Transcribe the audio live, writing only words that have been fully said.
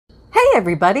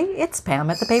everybody, it's Pam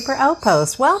at the Paper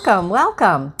Outpost.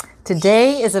 Welcome.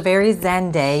 Today is a very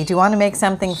zen day. Do you want to make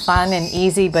something fun and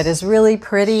easy but is really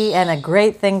pretty and a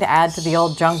great thing to add to the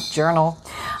old junk journal?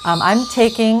 I'm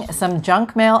taking some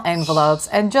junk mail envelopes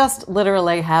and just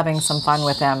literally having some fun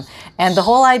with them. And the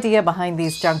whole idea behind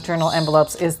these junk journal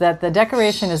envelopes is that the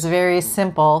decoration is very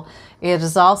simple. It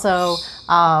is also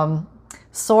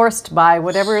sourced by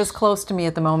whatever is close to me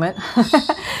at the moment,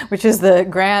 which is the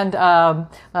grand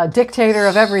dictator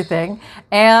of everything.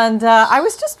 And I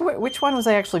was just, which one was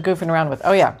I actually goofing around with?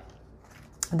 Oh yeah,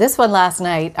 this one last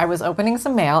night. I was opening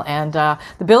some mail and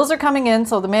the bills are coming in,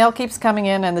 so the mail keeps coming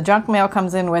in and the junk mail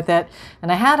comes in with it.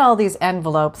 And I had all these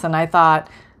envelopes and I thought,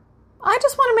 I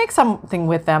just want to make something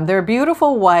with them. They're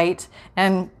beautiful white,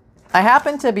 and I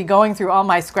happened to be going through all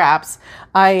my scraps.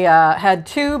 I had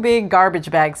 2 big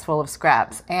garbage bags full of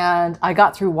scraps, and I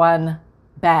got through one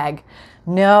bag.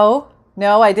 No,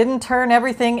 I didn't turn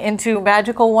everything into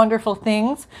magical, wonderful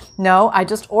things. No, I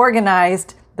just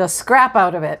organized the scrap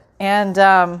out of it. And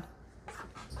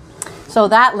so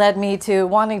that led me to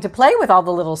wanting to play with all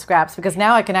the little scraps, because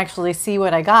now I can actually see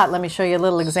what I got. Let me show you a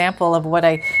little example of what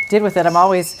I did with it. I'm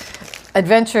always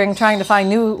adventuring, trying to find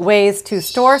new ways to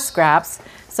store scraps.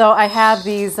 So I have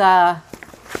these, let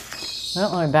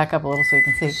me back up a little so you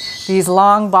can see. These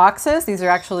long boxes. These are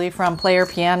actually from Player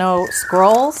Piano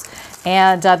Scrolls.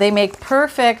 And they make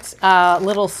perfect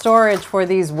little storage for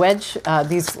these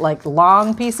these like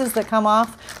long pieces that come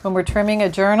off when we're trimming a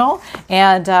journal.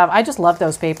 And I just love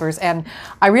those papers. And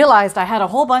I realized I had a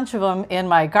whole bunch of them in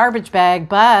my garbage bag,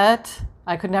 but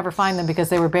I could never find them because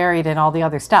they were buried in all the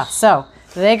other stuff. So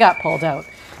they got pulled out.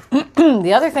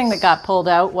 The other thing that got pulled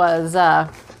out was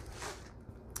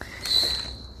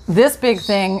this big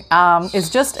thing is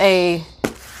just a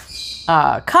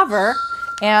cover,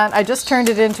 and I just turned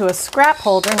it into a scrap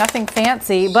holder, nothing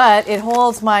fancy, but it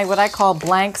holds my what I call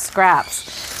blank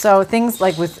scraps. So things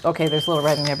like there's a little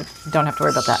writing there, but you don't have to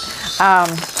worry about that.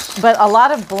 But a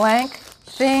lot of blank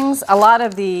things, a lot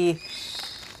of the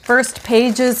first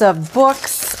pages of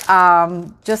books,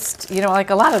 like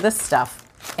a lot of this stuff.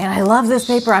 And I love this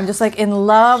paper. I'm just like in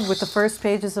love with the first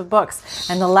pages of books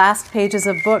and the last pages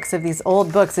of books, of these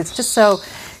old books. It's just so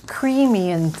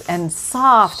creamy and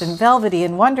soft and velvety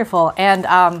and wonderful. And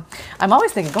I'm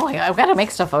always thinking, I've got to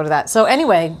make stuff out of that. So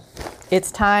anyway,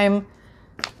 it's time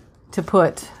to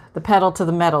put the pedal to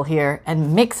the metal here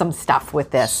and make some stuff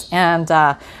with this. And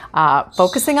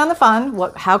focusing on the fun.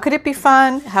 How could it be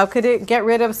fun? How could it get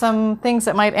rid of some things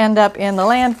that might end up in the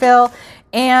landfill?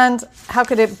 And how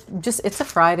could it's a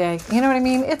Friday. You know what I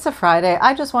mean? It's a Friday.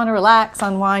 I just want to relax,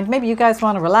 unwind. Maybe you guys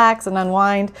want to relax and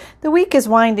unwind. The week is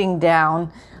winding down.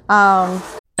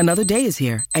 Another day is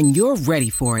here and you're ready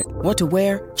for it. What to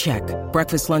wear? Check.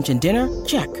 Breakfast, lunch, and dinner?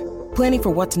 Check. Planning for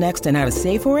what's next and how to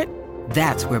save for it?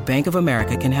 That's where Bank of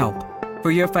America can help.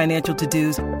 For your financial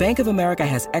to-dos, Bank of America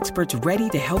has experts ready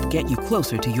to help get you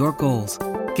closer to your goals.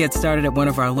 Get started at one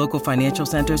of our local financial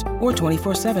centers or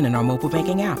 24/7 in our mobile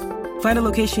banking app. Find a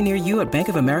location near you at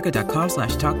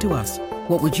bankofamerica.com/talktous.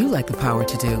 What would you like the power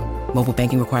to do? Mobile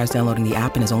banking requires downloading the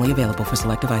app and is only available for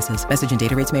select devices. Message and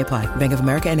data rates may apply. Bank of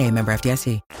America N.A., member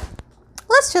FDIC.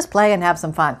 Let's just play and have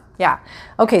some fun. Yeah.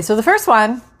 Okay, so the first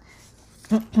one,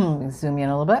 zoom in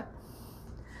a little bit.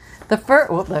 That's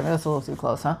a little too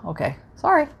close, huh? Okay,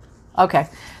 sorry. Okay,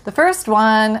 the first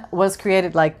one was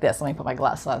created like this. Let me put my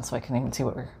glasses on so I can even see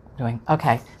what we're doing.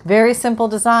 Okay, very simple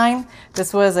design.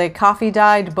 This was a coffee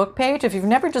dyed book page. If you've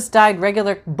never just dyed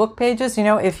regular book pages,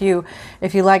 if you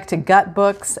like to gut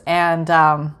books and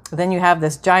then you have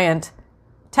this giant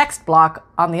text block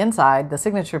on the inside, the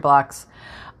signature blocks,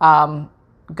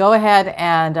 go ahead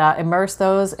and immerse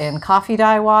those in coffee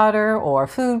dye water or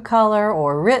food color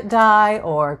or RIT dye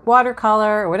or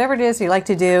watercolor or whatever it is you like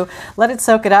to do. Let it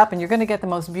soak it up and you're going to get the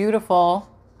most beautiful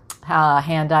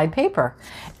hand-dyed paper.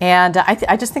 And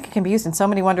I just think it can be used in so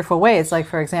many wonderful ways. Like,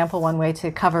 for example, one way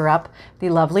to cover up the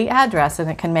lovely address, and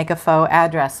it can make a faux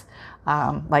address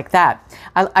like that.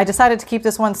 I decided to keep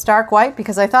this one stark white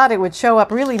because I thought it would show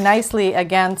up really nicely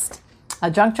against a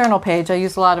junk journal page. I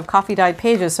use a lot of coffee dyed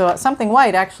pages, so something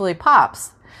white actually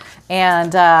pops.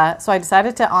 And so I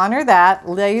decided to honor that,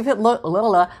 leave it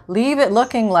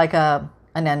looking like an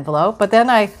envelope. But then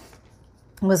I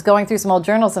was going through some old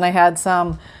journals and I had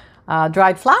some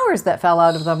dried flowers that fell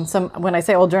out of them. When I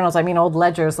say old journals, I mean old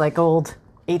ledgers, like old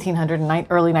 1800 and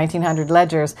early 1900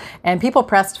 ledgers. And people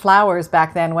pressed flowers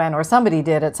back then or somebody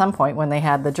did at some point when they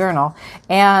had the journal.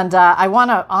 And I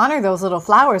want to honor those little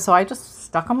flowers, so I just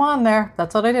stuck them on there.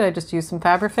 That's what I did. I just used some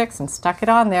Fabrifix and stuck it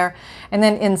on there. And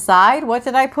then inside, what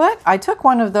did I put? I took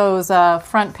one of those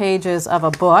front pages of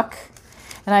a book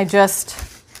and I just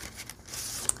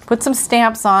put some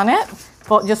stamps on it,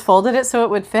 just folded it so it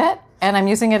would fit, and I'm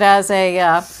using it as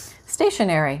a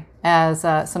stationery, as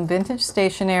some vintage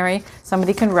stationery.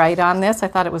 Somebody can write on this. I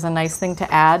thought it was a nice thing to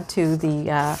add to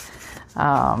the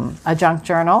a junk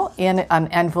journal in an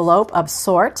envelope of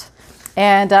sort.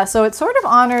 And so it sort of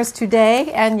honors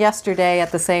today and yesterday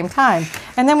at the same time.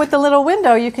 And then with the little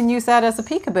window, you can use that as a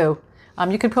peekaboo.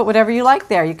 You could put whatever you like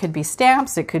there. You could be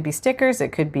stamps, it could be stickers,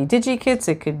 it could be digikits,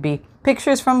 it could be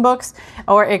pictures from books,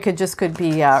 or it could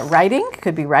be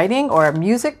writing or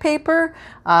music paper,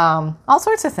 all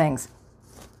sorts of things.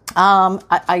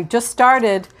 I just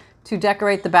started to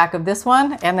decorate the back of this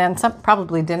one, and then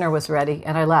probably dinner was ready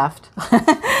and I left.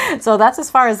 So that's as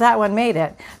far as that one made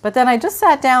it. But then I just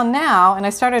sat down now and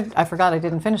I forgot I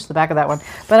didn't finish the back of that one,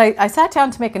 but I sat down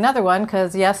to make another one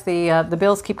because yes, the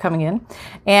bills keep coming in.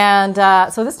 And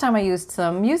so this time I used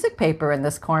some music paper in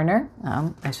this corner.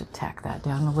 I should tack that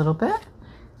down a little bit.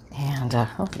 And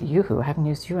yoo-hoo, I haven't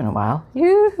used you in a while.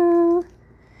 Yoo-hoo,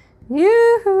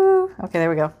 yoo-hoo. Okay, there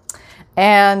we go.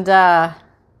 And a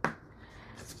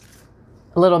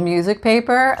little music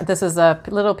paper. This is a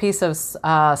little piece of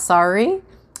sari.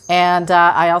 And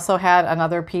I also had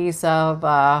another piece of,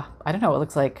 I don't know, it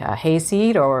looks like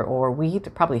hayseed or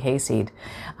wheat, probably hayseed.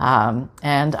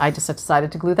 And I just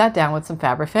decided to glue that down with some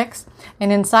Fabrifix.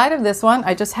 And inside of this one,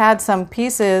 I just had some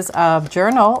pieces of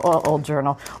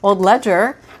old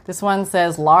ledger. This one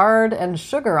says lard and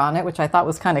sugar on it, which I thought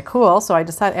was kind of cool. So I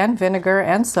decided, and vinegar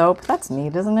and soap. That's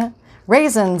neat, isn't it?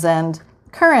 Raisins and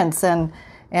currants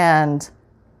and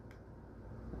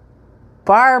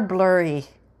barblery.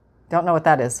 Don't know what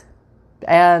that is.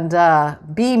 And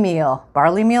bee meal,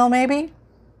 barley meal maybe?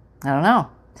 I don't know.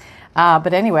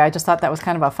 But anyway, I just thought that was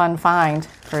kind of a fun find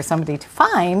for somebody to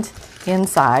find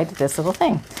inside this little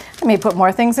thing. I may put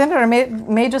more things in it, or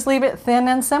may just leave it thin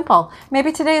and simple.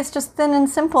 Maybe today is just thin and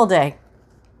simple day.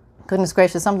 Goodness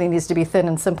gracious, something needs to be thin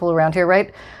and simple around here,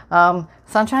 right?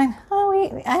 Sunshine? Oh, I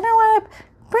don't want to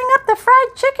bring up the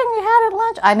fried chicken you had at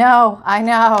lunch. I know.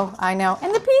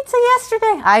 And the pizza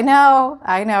yesterday. I know.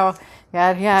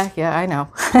 Yeah, I know.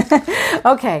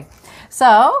 Okay,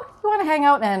 so you want to hang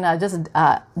out and just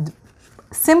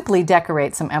simply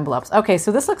decorate some envelopes. Okay,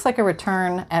 so this looks like a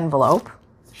return envelope.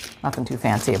 Nothing too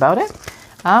fancy about it.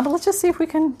 But let's just see if we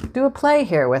can do a play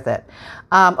here with it.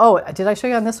 Oh, did I show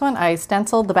you on this one? I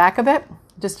stenciled the back of it.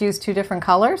 Just used 2 different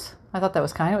colors. I thought that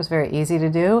was it was very easy to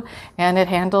do. And it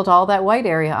handled all that white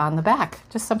area on the back.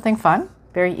 Just something fun.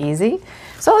 Very easy.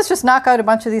 So let's just knock out a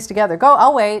bunch of these together.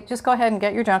 I'll wait. Just go ahead and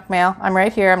get your junk mail. I'm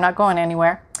right here. I'm not going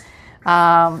anywhere.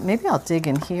 Maybe I'll dig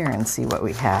in here and see what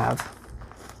we have.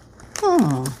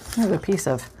 Here's a piece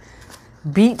of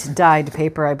beet dyed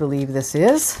paper, I believe this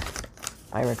is,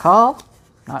 if I recall.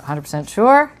 Not 100%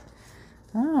 sure.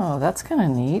 Oh, that's kind of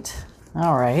neat.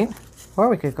 All right. Or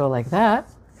we could go like that.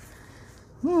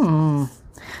 I'm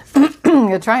going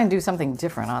to try and do something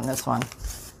different on this one.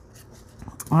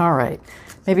 All right.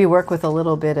 Maybe work with a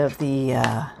little bit of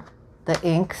the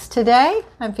inks today.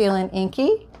 I'm feeling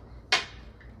inky.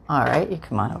 All right. You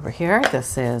come on over here.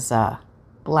 This is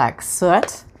black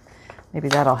soot. Maybe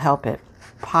that'll help it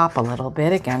pop a little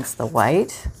bit against the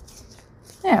white.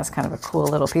 Yeah, it's kind of a cool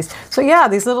little piece. So yeah,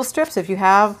 these little strips, if you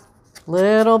have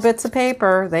little bits of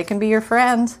paper, they can be your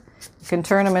friend. You can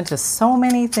turn them into so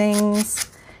many things.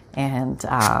 And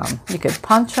you could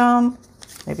punch them,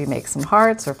 maybe make some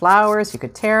hearts or flowers. You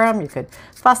could tear them, you could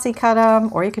fussy cut them,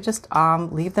 or you could just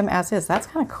leave them as is. That's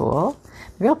kind of cool.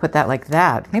 Maybe I'll put that like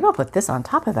that. Maybe I'll put this on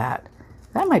top of that.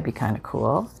 That might be kind of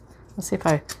cool. Let's see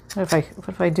what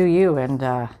if I do you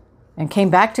and came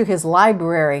back to his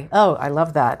library. Oh, I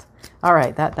love that. All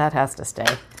right, that has to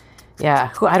stay.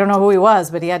 Yeah, I don't know who he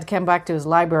was, but he had to come back to his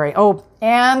library. Oh,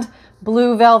 and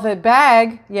blue velvet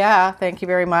bag. Yeah, thank you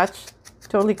very much.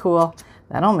 Totally cool.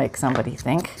 That'll make somebody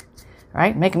think,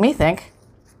 right? Making me think.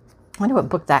 I wonder what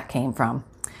book that came from.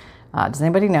 Does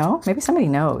anybody know? Maybe somebody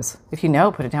knows. If you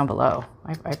know, put it down below.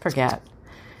 I forget.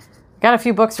 Got a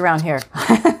few books around here,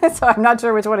 so I'm not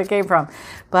sure which one it came from.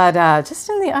 But just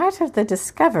in the art of the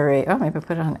discovery. Oh, maybe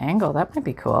put it on angle. That might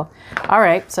be cool. All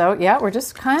right, so yeah, we're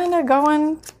just kind of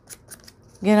going,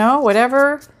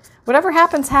 whatever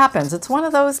happens, happens. It's one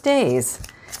of those days.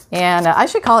 And I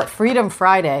should call it Freedom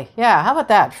Friday. Yeah, how about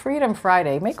that? Freedom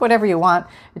Friday. Make whatever you want.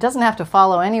 It doesn't have to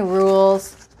follow any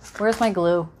rules. Where's my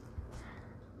glue?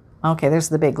 Okay, there's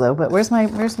the big glue, but where's my,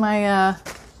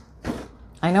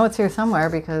 I know it's here somewhere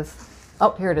because,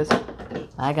 oh, here it is.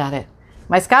 I got it.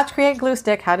 My Scotch Create glue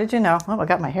stick. How did you know? Oh, I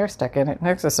got my hair stuck in it.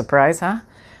 There's a surprise, huh?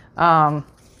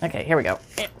 Okay, here we go.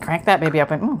 Crank that baby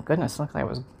open. Oh, goodness, looks like I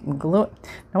was glue.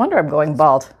 No wonder I'm going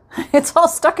bald. It's all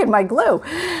stuck in my glue.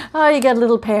 Oh, you get a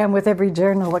little Pam with every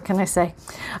journal. What can I say?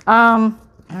 All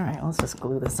right, let's just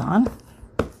glue this on.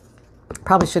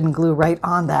 Probably shouldn't glue right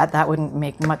on that. That wouldn't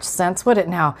make much sense, would it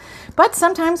now? But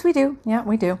sometimes we do. Yeah,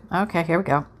 we do. Okay, here we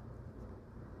go.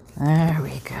 There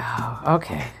we go.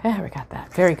 Okay, yeah, we got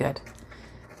that. Very good.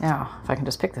 Now, if I can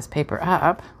just pick this paper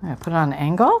up, I'm going to put it on an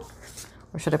angle.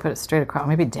 Or should I put it straight across?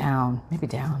 Maybe down. Maybe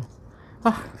down.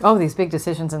 Oh, these big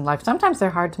decisions in life. Sometimes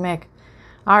they're hard to make.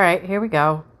 All right, here we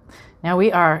go. Now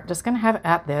we are just going to have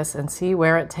at this and see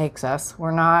where it takes us.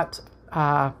 We're not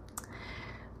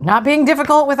being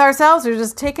difficult with ourselves. We're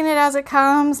just taking it as it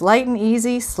comes, light and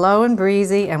easy, slow and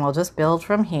breezy, and we'll just build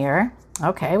from here.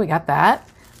 Okay, we got that.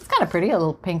 It's kind of pretty, a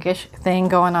little pinkish thing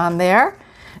going on there.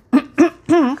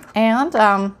 And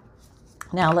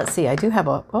now let's see, I do have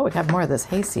we have more of this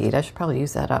hayseed. I should probably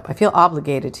use that up. I feel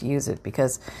obligated to use it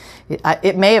because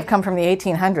it may have come from the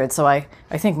 1800s. So I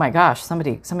think, my gosh,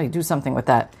 somebody do something with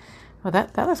that. Oh,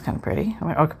 that looks kind of pretty.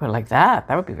 I could put it like that.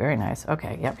 That would be very nice.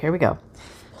 Okay, yep, here we go.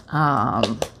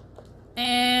 I'm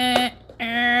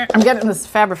getting this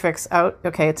Fabrifix out.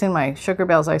 Okay, it's in my Sugar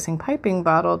Bells icing piping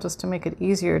bottle just to make it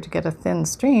easier to get a thin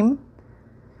stream.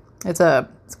 It's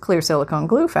clear silicone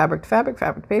glue, fabric to fabric,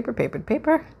 fabric to paper, paper to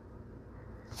paper.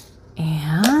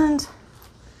 And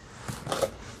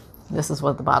this is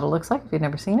what the bottle looks like if you've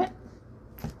never seen it.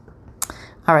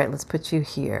 All right, let's put you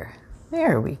here.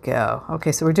 There we go.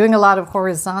 Okay, so we're doing a lot of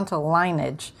horizontal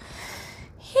lineage.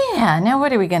 Yeah, now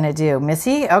what are we going to do,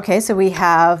 Missy? Okay, so we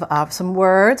have some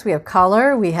words, we have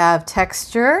color, we have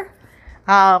texture,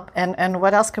 and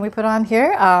what else can we put on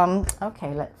here?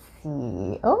 Okay, let's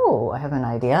see. Oh, I have an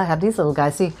idea. I have these little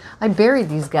guys. See, I buried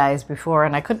these guys before,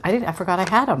 and I forgot I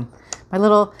had them. My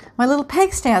little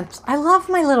peg stamps. I love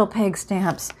my little peg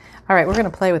stamps. All right, we're going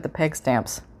to play with the peg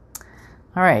stamps.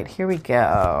 All right, here we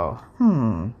go.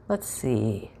 Let's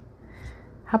see.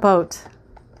 How about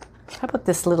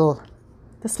this little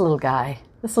guy,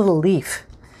 this little leaf?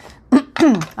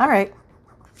 All right.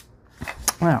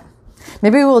 Well,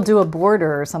 maybe we'll do a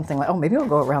border or something like. Oh, maybe we'll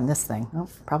go around this thing. Oh,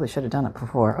 probably should have done it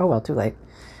before. Oh well, too late.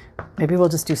 Maybe we'll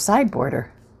just do side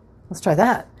border. Let's try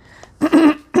that.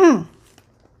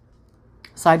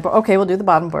 Side border. Okay, we'll do the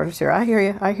bottom borders here. I hear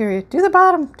you. Do the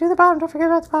bottom. Don't forget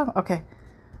about the bottom. Okay,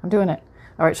 I'm doing it.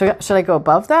 All right, should I go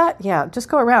above that? Yeah, just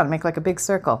go around, make like a big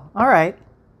circle. All right.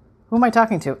 Who am I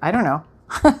talking to? I don't know.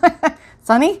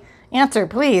 Sonny, answer,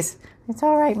 please. It's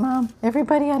all right, Mom.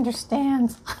 Everybody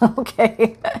understands.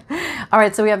 Okay. All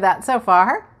right, so we have that so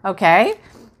far. Okay.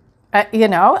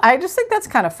 I just think that's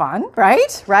kind of fun,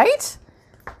 right? Right?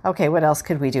 Okay, what else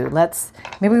could we do?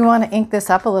 Maybe we want to ink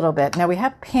this up a little bit. Now we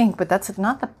have pink, but that's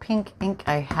not the pink ink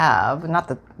I have.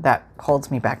 Not that holds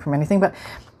me back from anything, but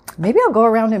maybe I'll go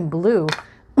around in blue.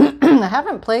 I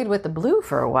haven't played with the blue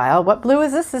for a while. What blue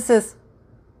is this? This is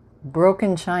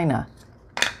Broken China.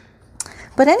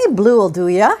 But any blue will do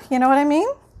ya, you know what I mean?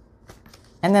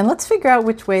 And then let's figure out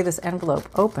which way this envelope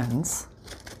opens.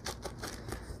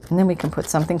 And then we can put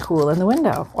something cool in the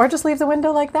window. Or just leave the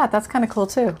window like that. That's kind of cool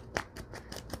too.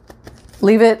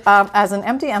 Leave it as an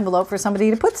empty envelope for somebody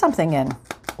to put something in.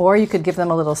 Or you could give them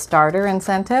a little starter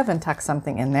incentive and tuck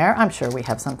something in there. I'm sure we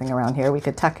have something around here we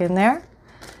could tuck in there.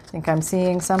 I think I'm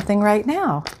seeing something right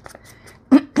now.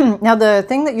 Now the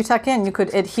thing that you tuck in, you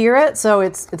could adhere it so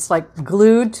it's like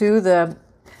glued to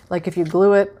like if you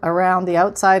glue it around the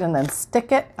outside and then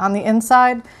stick it on the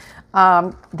inside,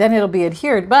 then it'll be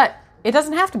adhered. But it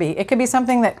doesn't have to be. It could be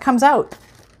something that comes out.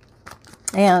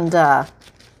 And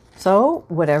so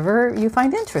whatever you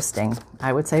find interesting,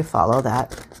 I would say follow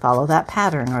that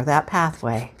pattern or that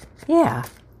pathway. Yeah.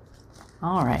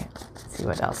 All right. Let's see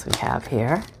what else we have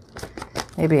here.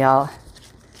 Maybe I'll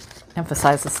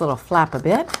emphasize this little flap a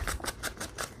bit.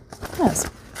 Yes.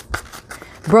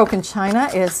 Broken China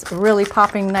is really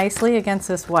popping nicely against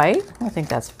this white. I think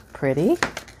that's pretty.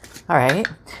 All right.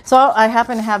 So I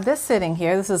happen to have this sitting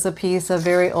here. This is a piece of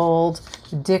very old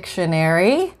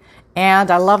dictionary.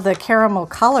 And I love the caramel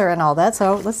color and all that.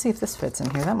 So let's see if this fits in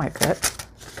here. That might fit.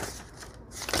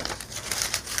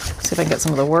 See if I can get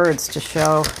some of the words to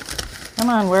show. Come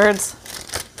on, words.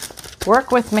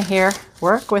 Work with me here.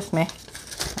 Work with me.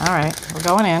 All right, we're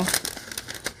going in.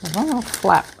 There's one little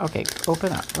flap. Okay,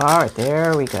 open up. All right,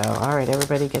 there we go. All right,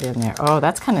 everybody get in there. Oh,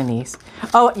 that's kind of nice.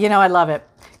 Oh, I love it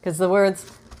because the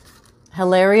words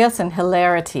hilarious and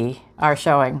hilarity are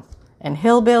showing. And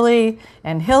hillbilly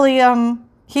and helium.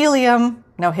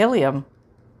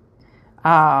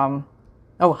 Oh,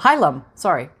 hilum.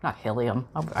 Sorry, not helium.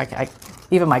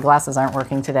 Even my glasses aren't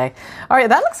working today. All right,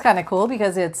 that looks kind of cool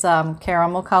because it's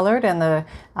caramel colored and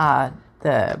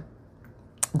the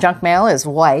junk mail is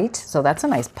white. So that's a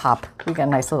nice pop. We got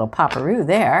a nice little poparoo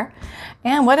there.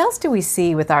 And what else do we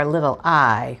see with our little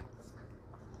eye?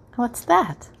 What's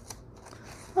that?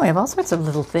 Oh, we have all sorts of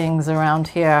little things around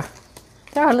here.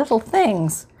 There are little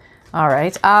things. All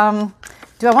right.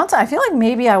 Do I want to? I feel like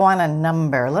maybe I want a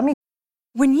number. Let me.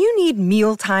 When you need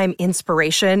mealtime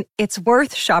inspiration, it's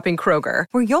worth shopping Kroger,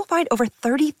 where you'll find over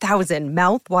 30,000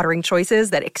 mouth-watering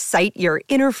choices that excite your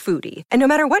inner foodie. And no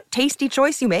matter what tasty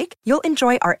choice you make, you'll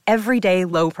enjoy our everyday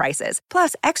low prices,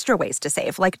 plus extra ways to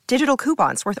save, like digital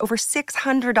coupons worth over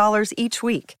 $600 each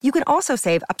week. You can also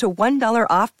save up to $1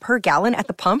 off per gallon at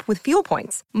the pump with fuel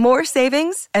points. More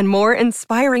savings and more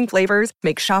inspiring flavors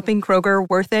make shopping Kroger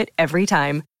worth it every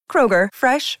time. Kroger,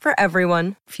 fresh for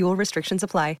everyone. Fuel restrictions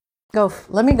apply.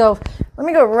 Let me go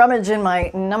rummage in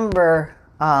my number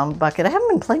bucket. I haven't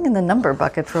been playing in the number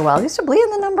bucket for a while. I used to be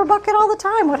in the number bucket all the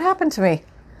time. What happened to me?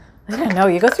 I don't know.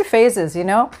 You go through phases, you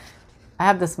know. I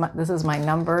have this is my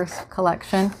numbers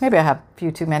collection. Maybe I have a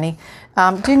few too many.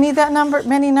 Do you need that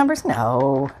many numbers?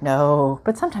 No.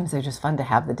 But sometimes they're just fun to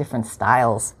have the different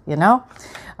styles, you know.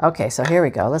 Okay, so here we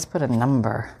go. Let's put a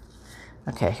number.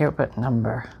 Okay, here put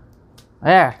number.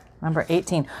 There, number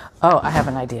 18. Oh, I have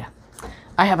an idea.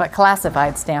 I have a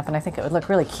classified stamp, and I think it would look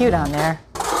really cute on there.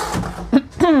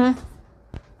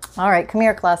 All right, come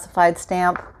here, classified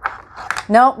stamp.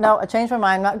 No, I changed my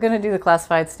mind. I'm not going to do the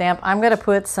classified stamp. I'm going to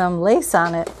put some lace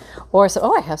on it.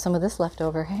 Oh, I have some of this left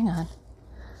over. Hang on.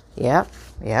 Yep,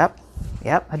 I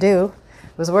do.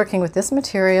 I was working with this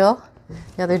material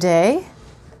the other day.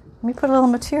 Let me put a little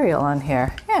material on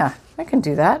here. Yeah, I can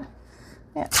do that.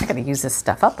 Yeah, I got to use this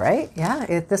stuff up, right?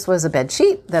 Yeah, this was a bed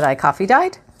sheet that I coffee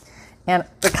dyed. And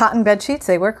the cotton bed sheets,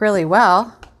 they work really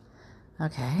well.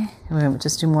 Okay, we're going to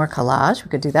just do more collage. We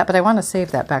could do that, but I want to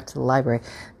save that back to the library.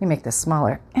 Let me make this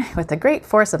smaller. With the great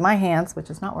force of my hands,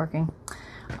 which is not working,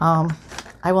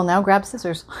 I will now grab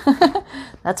scissors.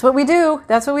 That's what we do.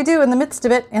 That's what we do in the midst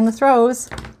of it, in the throes.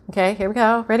 Okay, here we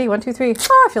go. Ready? 1, 2, 3.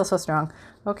 Oh, I feel so strong.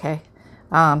 Okay,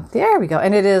 there we go.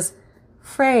 And it is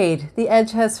frayed. The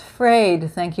edge has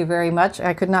frayed. Thank you very much.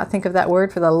 I could not think of that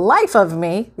word for the life of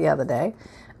me the other day.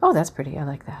 Oh, that's pretty. I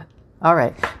like that. All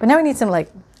right. But now we need some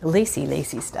like lacy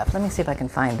stuff. Let me see if I can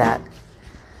find that.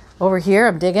 Over here,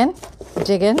 I'm digging.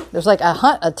 There's like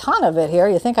a ton of it here.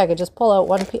 You think I could just pull out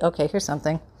one piece? Okay, here's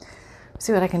something.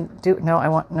 See what I can do. I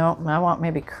want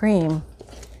maybe cream.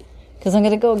 Because I'm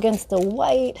going to go against the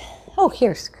white. Oh,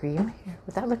 here's cream. Here.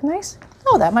 Would that look nice?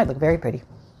 Oh, that might look very pretty.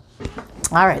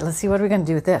 All right, let's see what we're going to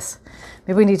do with this.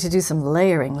 Maybe we need to do some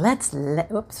layering.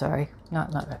 Oops, sorry.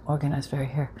 Not organized very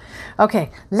here.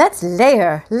 Okay, let's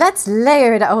layer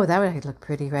it. Oh, that would look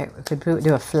pretty, right? We could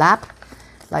do a flap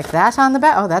like that on the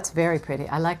back. Oh, that's very pretty.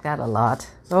 I like that a lot.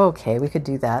 Okay, we could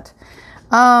do that.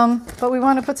 But we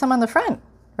want to put some on the front,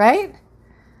 right?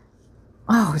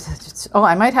 Oh,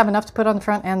 I might have enough to put on the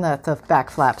front and the back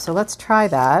flap. So let's try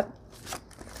that.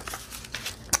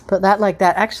 Put that like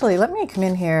that. Actually, let me come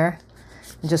in here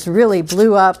and just really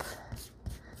blue up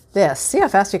this. See how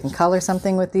fast you can color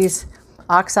something with these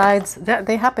oxides?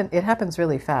 It happens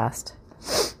really fast.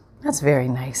 That's very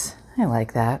nice. I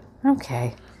like that.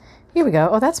 Okay. Here we go.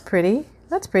 Oh, that's pretty.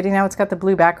 Now it's got the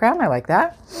blue background. I like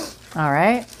that. All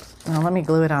right. Now let me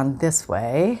glue it on this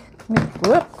way.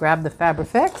 Grab the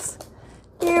Fabrifix.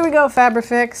 Here we go,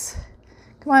 Fabrifix.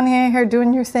 Come on here,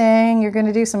 doing your thing. You're going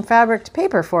to do some fabric to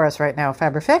paper for us right now,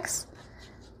 Fabrifix.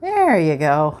 There you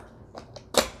go.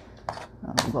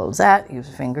 I'll close that. Use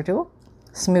a finger tool.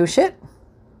 Smoosh it.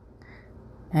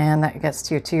 And that gets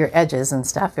to your edges and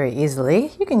stuff very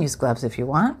easily. You can use gloves if you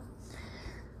want.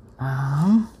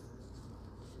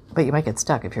 But you might get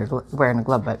stuck if you're wearing a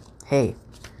glove, but hey,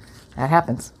 that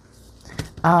happens.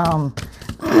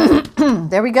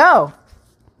 There we go.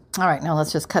 All right, now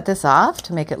let's just cut this off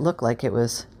to make it look like it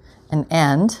was an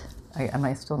end. Am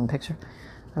I still in the picture?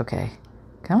 Okay,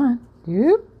 come on.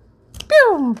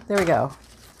 Boom. There we go.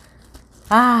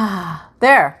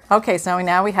 There. Okay, so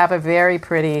now we have a very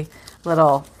pretty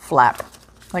little flap.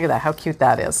 Look at that, how cute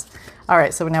that is. All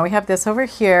right, so now we have this over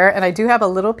here, and I do have a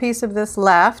little piece of this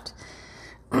left,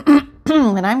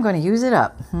 and I'm going to use it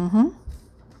up. I'm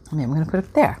going to put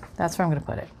it there. That's where I'm going to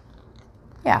put it.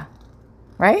 Yeah,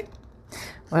 right?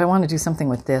 But I want to do something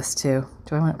with this too.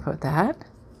 Do I want to put that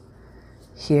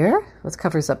here? This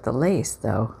covers up the lace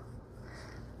though.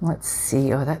 Let's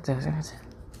see. Oh, that does it.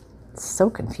 It's so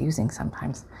confusing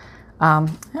sometimes.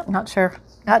 Not sure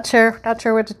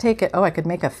where to take it. Oh, I could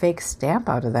make a fake stamp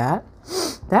out of that.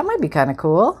 That might be kind of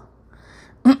cool.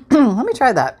 Let me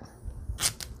try that.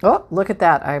 Oh, look at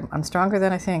that. I'm stronger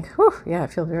than I think. Whew, yeah, I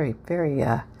feel very, very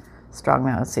strong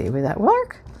now. Let's see, will that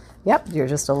work? Yep, you're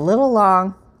just a little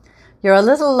long. You're a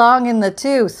little long in the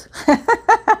tooth.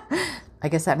 I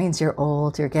guess that means you're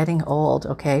old. You're getting old,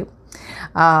 okay?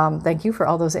 Thank you for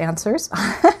all those answers.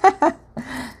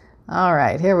 All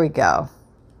right, here we go.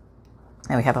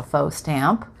 And we have a faux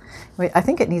stamp. I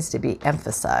think it needs to be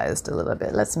emphasized a little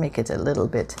bit. Let's make it a little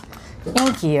bit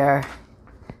inkier.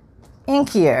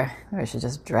 Inkier. Maybe I should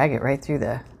just drag it right through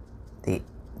the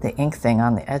ink thing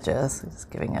on the edges. Just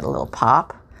giving it a little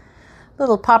pop.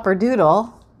 Little popper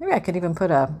doodle. Maybe I could even put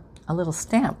a little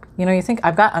stamp. You know, you think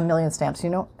I've got a million stamps. You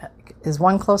know, is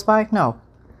one close by? No,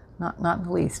 not in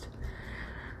the least.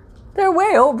 They're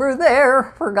way over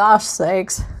there, for gosh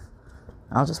sakes.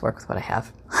 I'll just work with what I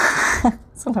have.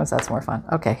 Sometimes that's more fun.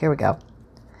 Okay, here we go.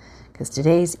 Because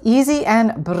today's easy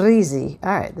and breezy.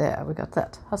 All right, there, we got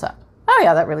that. How's that? Oh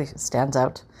yeah, that really stands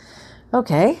out.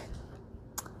 Okay.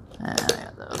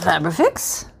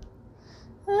 Fabrifix.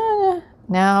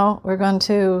 Now we're going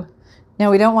to,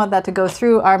 now we don't want that to go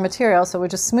through our material, so we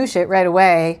just smoosh it right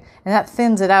away, and that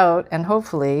thins it out, and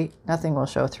hopefully nothing will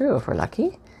show through if we're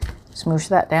lucky. Smoosh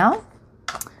that down.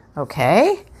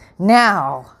 Okay.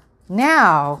 Now,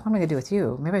 what am I going to do with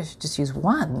you? Maybe I should just use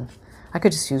one. I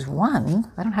could just use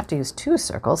one. I don't have to use two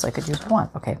circles. I could use one.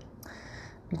 Okay.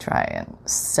 Let me try and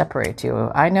separate you.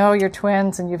 I know you're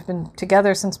twins and you've been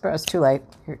together since birth. It's too late.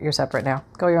 You're separate now.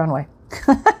 Go your own way.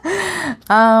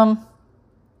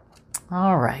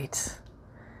 All right.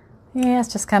 Yeah,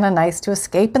 it's just kind of nice to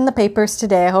escape in the papers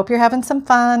today. I hope you're having some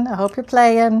fun. I hope you're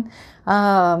playing.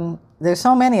 There's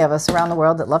so many of us around the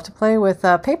world that love to play with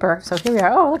paper. So here we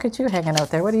are. Oh, look at you hanging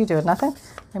out there. What are you doing? Nothing?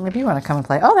 Or maybe you want to come and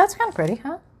play. Oh, that's kind of pretty,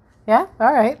 huh? Yeah?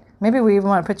 All right. Maybe we even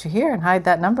want to put you here and hide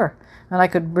that number. And I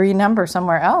could renumber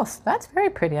somewhere else. That's very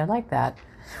pretty. I like that.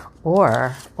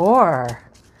 Or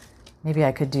maybe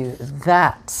I could do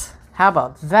that. How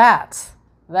about that?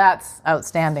 That's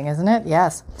outstanding, isn't it?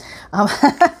 Yes.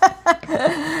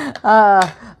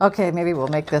 Okay, maybe we'll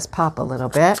make this pop a little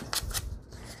bit.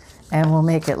 And we'll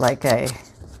make it like a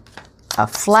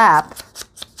flap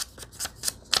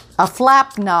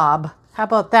knob. How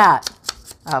about that?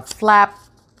 A flap.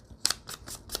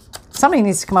 Somebody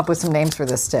needs to come up with some names for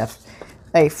this stuff.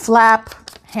 A flap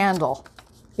handle.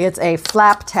 It's a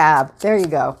flap tab. There you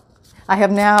go. I have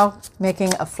now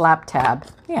making a flap tab.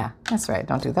 Yeah, that's right.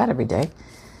 Don't do that every day.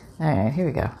 All right, here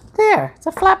we go. There, it's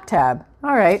a flap tab.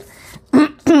 All right.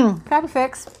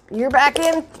 Fabrifix, you're back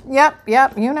in. Yep,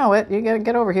 you know it. You got to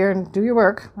get over here and do your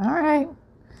work. All right.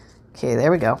 Okay,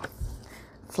 there we go.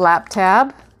 Flap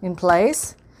tab in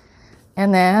place.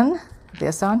 And then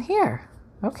this on here.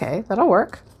 Okay, that'll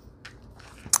work.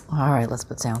 All right, let's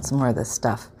put down some more of this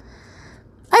stuff.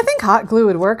 I think hot glue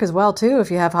would work as well, too, if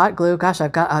you have hot glue. Gosh,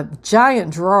 I've got a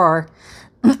giant drawer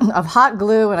of hot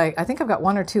glue, and I think I've got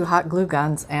 1 or 2 hot glue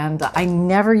guns, and I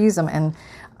never use them. And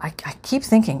I keep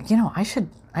thinking, you know, I should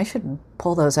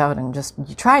pull those out and just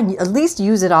try and at least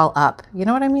use it all up. You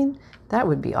know what I mean? That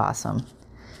would be awesome.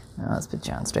 Now, let's put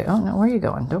you on straight. Oh, no, where are you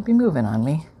going? Don't be moving on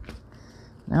me.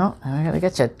 No, I got to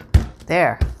get you.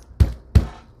 There.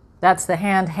 That's the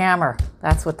hand hammer.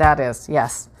 That's what that is.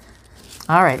 Yes.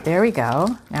 All right, there we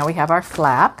go. Now we have our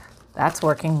flap. That's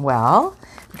working well.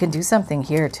 We can do something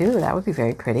here too. That would be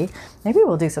very pretty. Maybe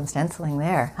we'll do some stenciling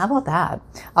there. How about that?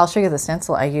 I'll show you the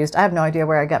stencil I used. I have no idea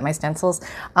where I got my stencils.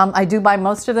 I do buy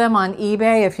most of them on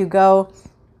eBay. If you go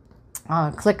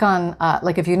click on,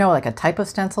 like if you know like a type of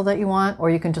stencil that you want, or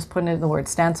you can just put in the word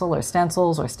stencil or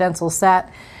stencils or stencil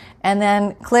set, and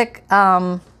then click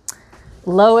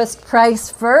lowest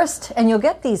price first, and you'll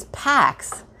get these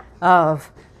packs of,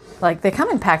 like, they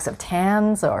come in packs of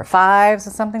 10s or 5s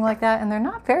or something like that, and they're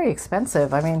not very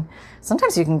expensive. I mean,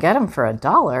 sometimes you can get them for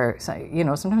 $1. So, you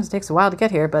know, sometimes it takes a while to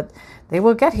get here, but they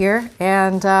will get here.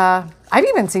 And I've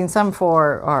even seen some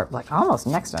for like almost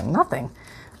next to nothing.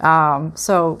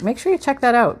 So make sure you check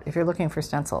that out if you're looking for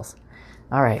stencils.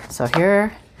 All right, so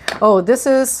here, oh, this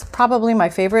is probably my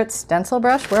favorite stencil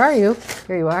brush. Where are you?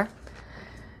 Here you are.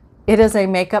 It is a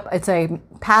makeup, it's a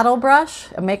paddle brush,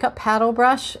 a makeup paddle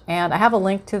brush, and I have a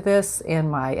link to this in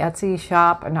my Etsy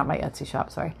shop, or not my Etsy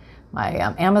shop, sorry, my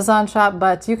Amazon shop,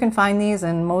 but you can find these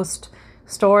in most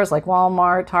stores like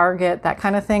Walmart, Target, that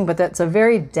kind of thing, but that's a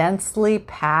very densely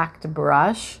packed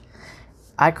brush.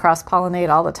 I cross-pollinate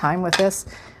all the time with this,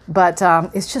 but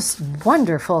it's just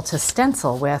wonderful to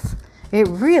stencil with. It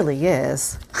really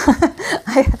is.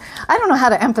 I don't know how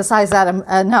to emphasize that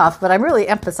enough, but I'm really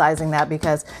emphasizing that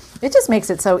because it just makes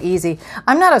it so easy.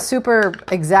 I'm not a super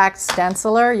exact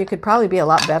stenciler. You could probably be a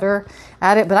lot better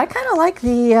at it, but I kind of like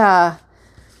the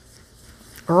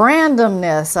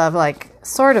randomness of, like,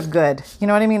 sort of good. You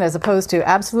know what I mean? As opposed to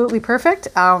absolutely perfect.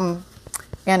 And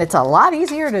it's a lot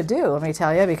easier to do, let me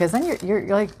tell you, because then you're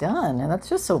like done. And that's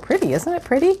just so pretty. Isn't it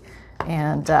pretty?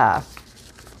 And yeah,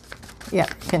 you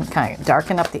can kind of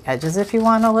darken up the edges if you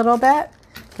want a little bit.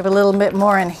 Give a little bit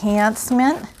more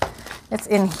enhancement. It's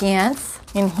enhance.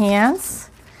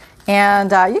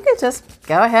 And you could just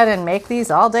go ahead and make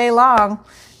these all day long.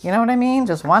 You know what I mean?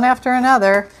 Just one after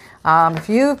another. If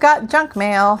you've got junk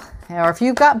mail or if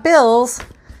you've got bills,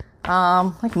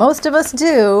 like most of us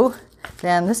do,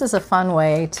 then this is a fun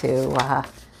way to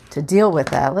deal with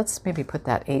that. Let's maybe put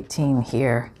that 18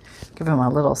 here. Give him a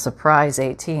little surprise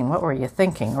 18. What were you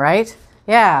thinking, right?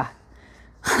 Yeah.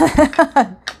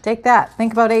 Take that.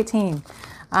 Think about 18.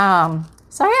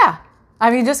 So yeah. I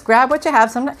mean, just grab what you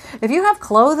have. If you have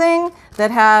clothing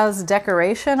that has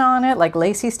decoration on it, like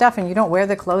lacy stuff, and you don't wear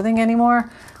the clothing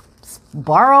anymore,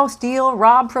 borrow, steal,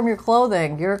 rob from your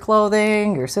clothing,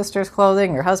 your sister's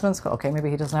clothing, your husband's clothing. Okay,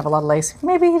 maybe he doesn't have a lot of lace.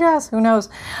 Maybe he does. Who knows?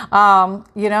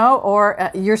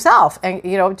 Or yourself. And,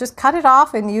 just cut it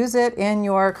off and use it in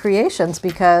your creations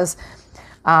because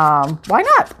why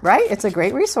not, right? It's a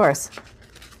great resource.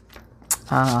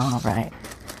 All right.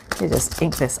 You just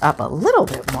ink this up a little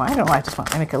bit more. I don't know. I just want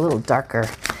to make it a little darker,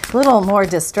 a little more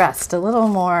distressed, a little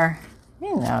more,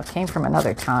 it came from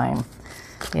another time.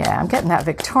 Yeah, I'm getting that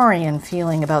Victorian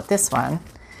feeling about this one.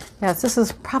 Yes, this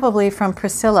is probably from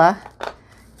Priscilla,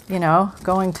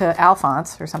 going to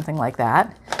Alphonse or something like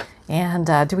that. And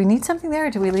do we need something there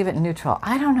or do we leave it neutral?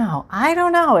 I don't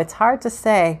know. It's hard to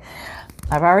say.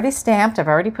 I've already stamped. I've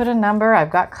already put a number.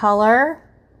 I've got color.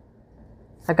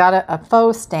 I've got a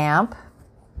faux stamp.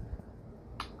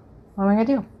 What am I going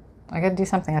to do? I got to do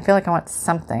something. I feel like I want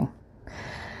something.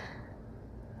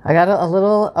 I got a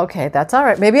little, okay, that's all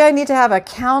right. Maybe I need to have a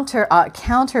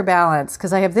counterbalance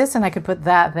because I have this and I could put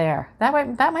that there. That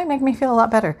might make me feel a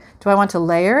lot better. Do I want to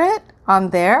layer it on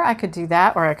there? I could do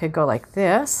that, or I could go like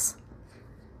this.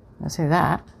 Let's do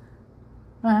that.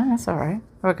 That's all right.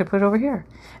 Or I could put it over here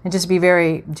and just be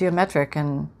very geometric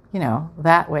and,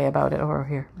 that way about it over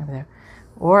here, over there.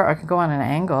 Or I could go on an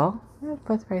angle.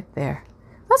 Put it right there.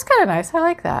 That's kind of nice. I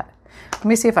like that. Let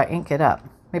me see if I ink it up.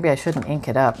 Maybe I shouldn't ink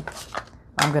it up.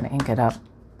 I'm going to ink it up.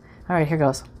 All right, here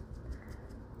goes.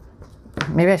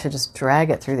 Maybe I should just drag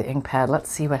it through the ink pad.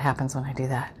 Let's see what happens when I do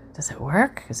that. Does it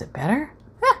work? Is it better?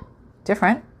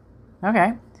 Different.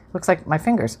 Okay. Looks like my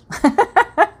fingers. All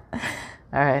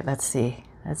right, let's see.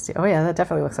 Oh, yeah, that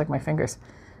definitely looks like my fingers.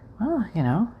 Well,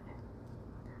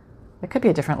 it could be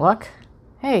a different look.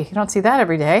 Hey, you don't see that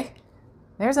every day.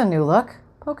 There's a new look.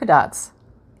 Polka dots.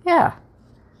 Yeah.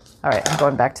 All right, I'm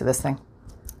going back to this thing.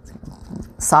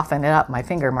 Soften it up, my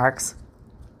finger marks.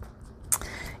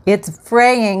 It's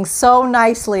fraying so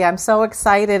nicely. I'm so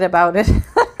excited about it.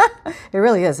 It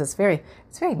really is. It's very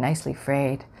nicely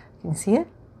frayed. Can you see it?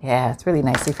 Yeah, it's really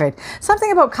nicely frayed.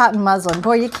 Something about cotton muslin.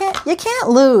 Boy, you can't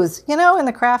lose. In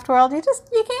the craft world, you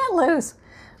can't lose.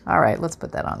 All right, let's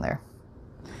put that on there.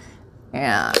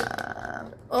 And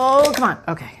oh, come on.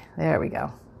 Okay, there we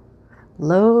go.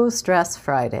 Low stress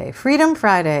Friday. Freedom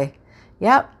Friday.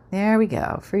 Yep, there we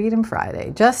go. Freedom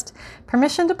Friday. Just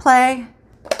permission to play.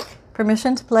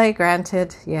 Permission to play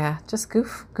granted. Yeah, just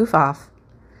goof off.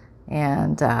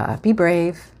 And be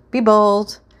brave. Be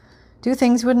bold. Do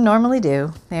things you wouldn't normally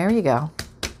do. There you go.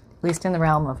 At least in the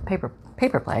realm of paper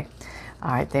play.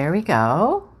 All right, there we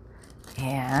go.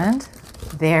 And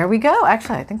there we go.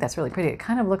 Actually, I think that's really pretty. It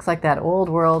kind of looks like that old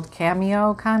world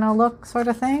cameo kind of look sort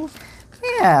of thing.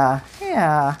 Yeah.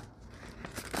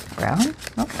 Brown?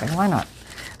 Okay, why not?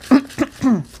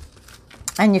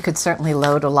 And you could certainly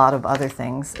load a lot of other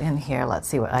things in here. Let's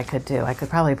see what I could do. I could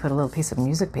probably put a little piece of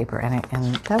music paper in it,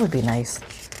 and that would be nice.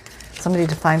 Somebody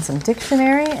to find some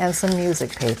dictionary and some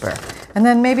music paper. And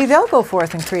then maybe they'll go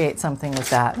forth and create something with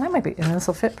that. And that might be, and this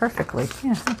will fit perfectly.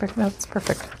 Yeah, that's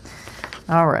perfect.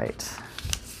 All right.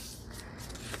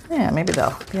 Yeah, maybe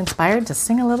they'll be inspired to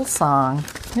sing a little song.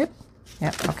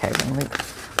 Yep, okay, we're going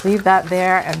to leave that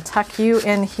there and tuck you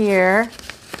in here.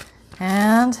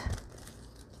 And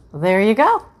there you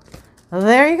go.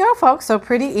 There you go, folks. So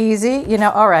pretty easy.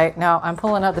 All right, now I'm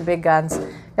pulling out the big guns.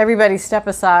 Everybody step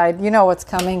aside. You know what's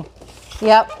coming.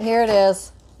 Yep, here it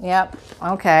is. Yep,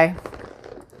 okay.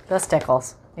 The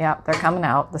stickles. Yep, they're coming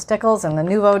out. The stickles and the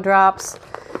Nouveau drops.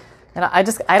 And I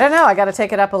don't know. I got to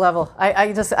take it up a level.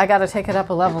 I got to take it up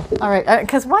a level. All right,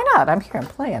 because why not? I'm here. I'm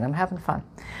playing. I'm having fun.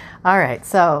 All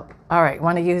right,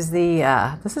 want to use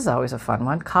the, this is always a fun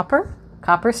one, copper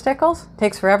stickles.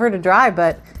 Takes forever to dry,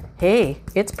 but hey,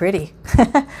 it's pretty.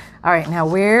 All right, now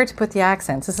where to put the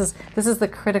accents? This is the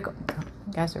critical,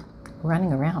 you guys are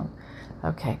running around.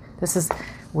 Okay, this is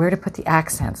where to put the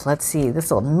accents. Let's see.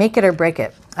 This will make it or break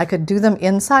it. I could do them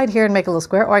inside here and make a little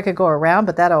square, or I could go around,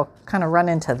 but that'll kind of run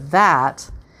into that.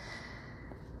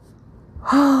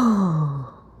 All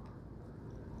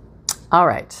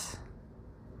right.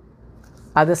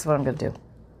 This is what I'm going to do.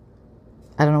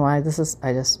 I don't know why this is.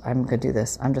 I'm going to do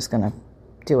this. I'm just going to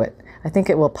do it. I think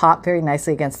it will pop very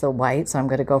nicely against the white, so I'm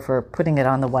going to go for putting it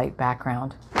on the white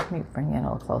background. Let me bring you in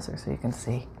a little closer so you can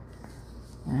see.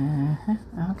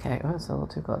 Okay, oh, it's a little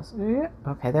too close.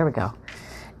 Okay, there we go.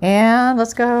 And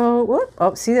let's go. Whoop.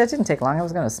 Oh, see, that didn't take long. I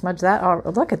was going to smudge that. Oh,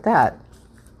 look at that.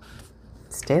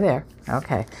 Stay there.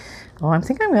 Okay. Oh, I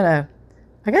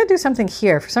got to do something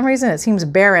here. For some reason, it seems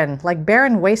barren, like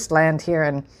barren wasteland here,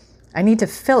 and I need to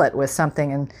fill it with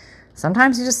something. And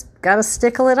sometimes you just got to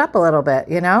stickle it up a little bit,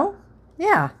 you know?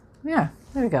 Yeah, there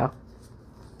we go.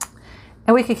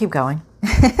 And we could keep going.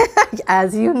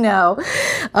 As you know.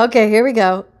 Okay, here we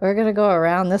go. We're going to go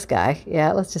around this guy.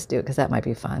 Yeah, let's just do it because that might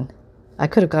be fun. I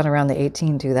could have gone around the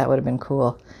 18 too. That would have been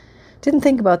cool. Didn't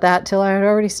think about that till I had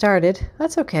already started.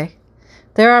 That's okay.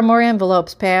 There are more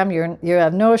envelopes, Pam. You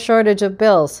have no shortage of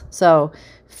bills. So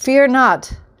fear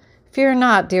not. Fear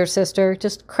not, dear sister.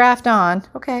 Just craft on.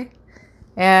 Okay.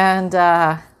 And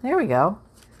there we go.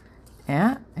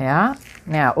 Yeah. Now,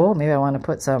 maybe I want to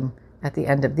put some at the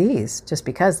end of these just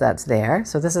because that's there.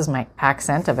 So this is my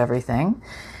accent of everything.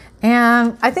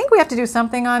 And I think we have to do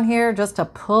something on here just to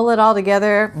pull it all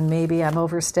together. Maybe I'm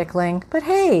over stickling, but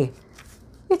hey,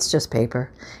 it's just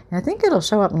paper. And I think it'll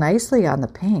show up nicely on the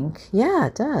pink. Yeah,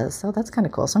 it does. So that's kind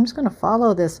of cool. So I'm just going to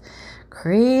follow this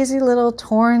crazy little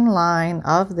torn line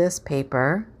of this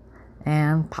paper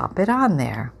and pop it on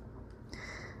there.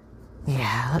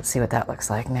 Yeah, let's see what that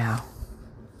looks like now.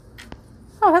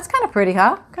 Oh, that's kind of pretty,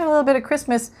 huh? Got a little bit of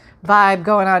Christmas vibe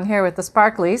going on here with the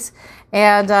sparklies.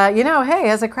 And,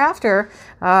 hey, as a crafter,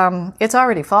 it's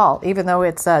already fall. Even though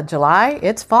it's July,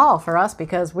 it's fall for us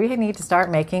because we need to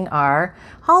start making our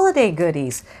holiday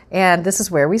goodies. And this is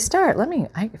where we start.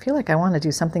 I feel like I want to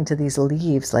do something to these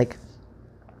leaves. Like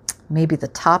maybe the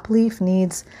top leaf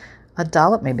needs a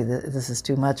dollop. Maybe this is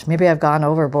too much. Maybe I've gone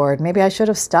overboard. Maybe I should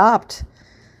have stopped.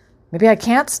 Maybe I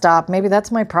can't stop. Maybe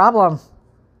that's my problem.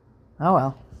 Oh,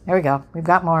 well, there we go. We've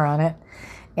got more on it.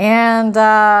 And,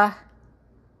 yeah.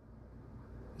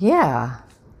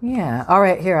 All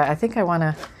right, here, I think I want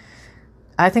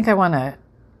to,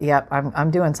 yep, I'm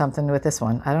doing something with this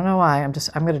one. I don't know why. I'm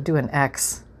going to do an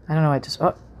X. I don't know.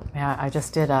 I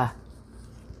just did a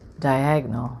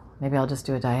diagonal. Maybe I'll just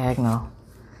do a diagonal.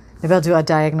 Maybe I'll do a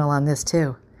diagonal on this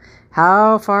too.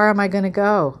 How far am I going to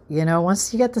go?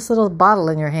 Once you get this little bottle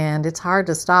in your hand, it's hard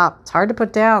to stop. It's hard to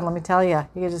put down, let me tell you.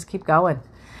 You can just keep going.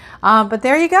 But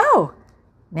there you go.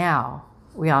 Now,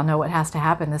 we all know what has to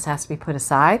happen. This has to be put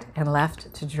aside and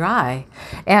left to dry.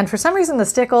 And for some reason, the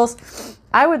stickles,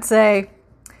 I would say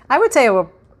it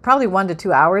will probably 1 to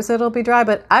 2 hours it'll be dry,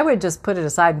 but I would just put it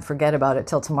aside and forget about it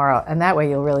till tomorrow. And that way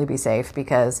you'll really be safe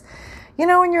because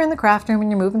when you're in the craft room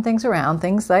and you're moving things around,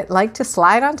 things like to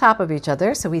slide on top of each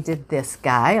other. So we did this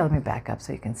guy. Let me back up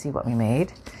so you can see what we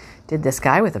made. Did this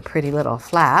guy with a pretty little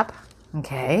flap.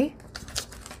 Okay.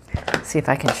 Let's see if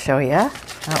I can show you.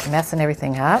 Oh, messing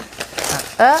everything up.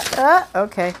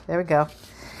 Okay, there we go.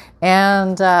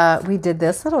 And we did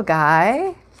this little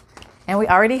guy. And we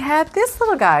already had this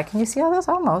little guy. Can you see all this?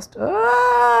 Almost.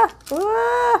 I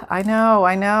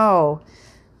know.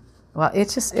 Well,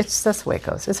 it's that's the way it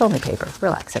goes. It's only paper.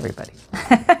 Relax, everybody.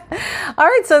 All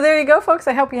right, so there you go, folks.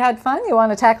 I hope you had fun. You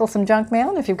want to tackle some junk mail,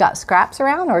 and if you've got scraps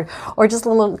around or just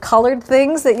little colored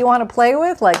things that you want to play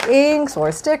with, like inks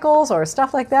or stickles or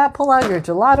stuff like that, pull out your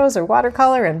gelatos or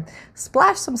watercolor and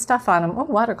splash some stuff on them. Oh,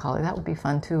 watercolor, that would be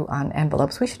fun too on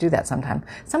envelopes. We should do that sometime.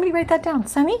 Somebody write that down.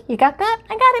 Sunny, you got that?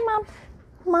 I got it, Mom.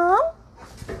 Mom?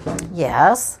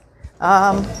 Yes.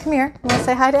 Come here. You want to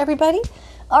say hi to everybody?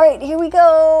 All right, here we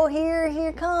go.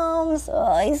 Here comes.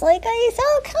 Oh, he's so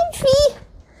comfy.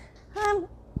 I'm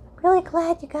really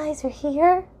glad you guys are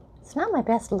here. It's not my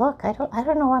best look. I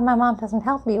don't know why my mom doesn't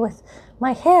help me with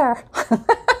my hair.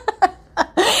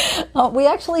 We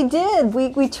actually did.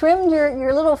 We trimmed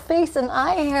your little face and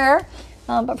eye hair.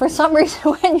 But for some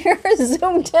reason, when you're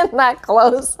zoomed in that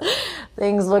close,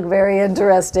 things look very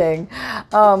interesting.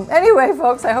 Anyway,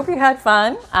 folks, I hope you had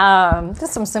fun.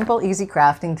 Just some simple, easy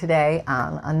crafting today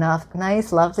on a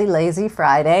nice, lovely, lazy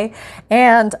Friday.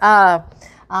 And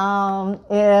Welcome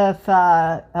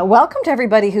to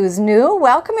everybody who's new.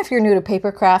 Welcome if you're new to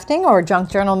paper crafting or junk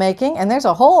journal making. And there's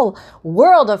a whole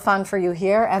world of fun for you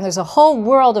here. And there's a whole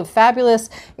world of fabulous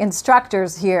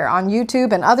instructors here on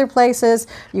YouTube and other places.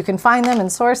 You can find them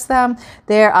and source them.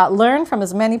 Learn from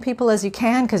as many people as you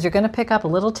can, because you're going to pick up a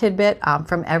little tidbit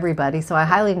from everybody. So I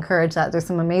highly encourage that. There's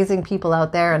some amazing people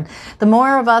out there. And the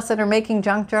more of us that are making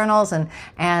junk journals and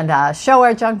show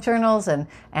our junk journals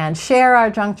and share our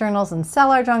junk journals and sell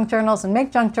our junk journals and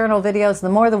make junk journal videos, the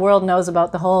more the world knows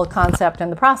about the whole concept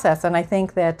and the process. And I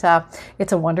think that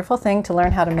it's a wonderful thing to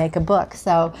learn how to make a book.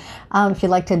 So if you'd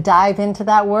like to dive into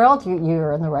that world,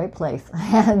 you're in the right place.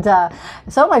 And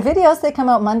so my videos, they come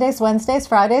out Mondays, Wednesdays,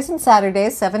 Fridays, and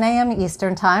Saturdays, 7 a.m.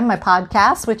 Eastern Time. My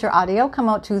podcasts, which are audio, come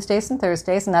out Tuesdays and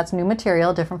Thursdays, and that's new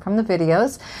material, different from the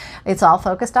videos. It's all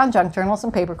focused on junk journals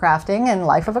and paper crafting and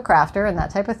life of a crafter and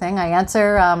that type of thing. I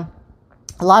answer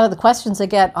a lot of the questions I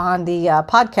get on the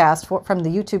podcast from the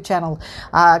YouTube channel,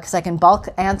 because I can bulk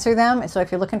answer them. So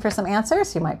if you're looking for some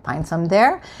answers, you might find some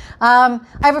there. I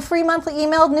have a free monthly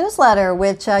emailed newsletter,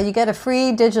 which you get a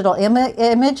free digital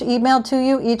image emailed to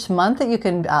you each month that you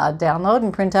can download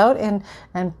and print out and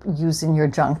use in your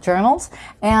junk journals.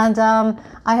 And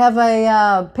I have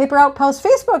a Paper Outpost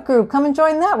Facebook group. Come and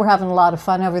join that. We're having a lot of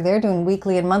fun over there, doing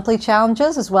weekly and monthly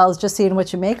challenges, as well as just seeing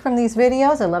what you make from these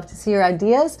videos. I love to see your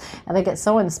ideas, and I get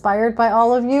so inspired by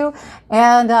all of you.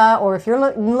 And or if you're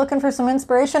looking for some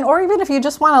inspiration, or even if you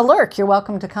just want to lurk, you're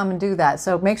welcome to come and do that.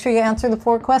 So make sure you answer the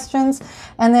 4 questions,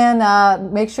 and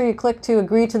then make sure you click to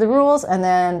agree to the rules, and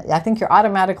then I think you're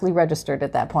automatically registered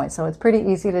at that point. So it's pretty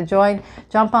easy to join.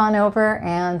 Jump on over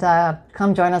and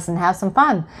come join us and have some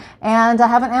fun. And I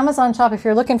have an Amazon shop if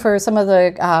you're looking for some of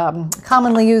the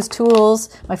commonly used tools,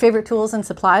 my favorite tools and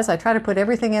supplies. I try to put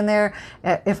everything in there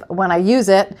when I use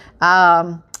it.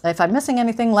 If I'm missing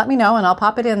anything, let me know and I'll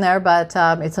pop it in there. But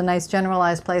it's a nice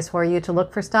generalized place for you to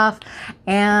look for stuff.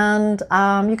 And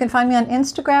you can find me on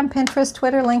Instagram, Pinterest,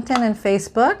 Twitter, LinkedIn, and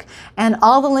Facebook. And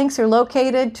all the links are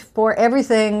located for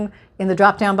everything in the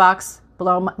drop-down box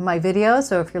below my videos.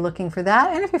 So if you're looking for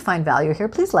that, and if you find value here,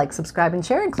 please like, subscribe, and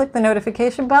share, and click the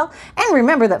notification bell. And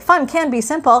remember that fun can be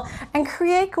simple, and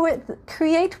create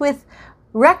with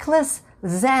reckless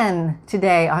Zen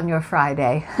today on your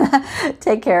Friday.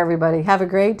 Take care, everybody. Have a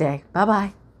great day.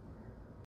 Bye-bye.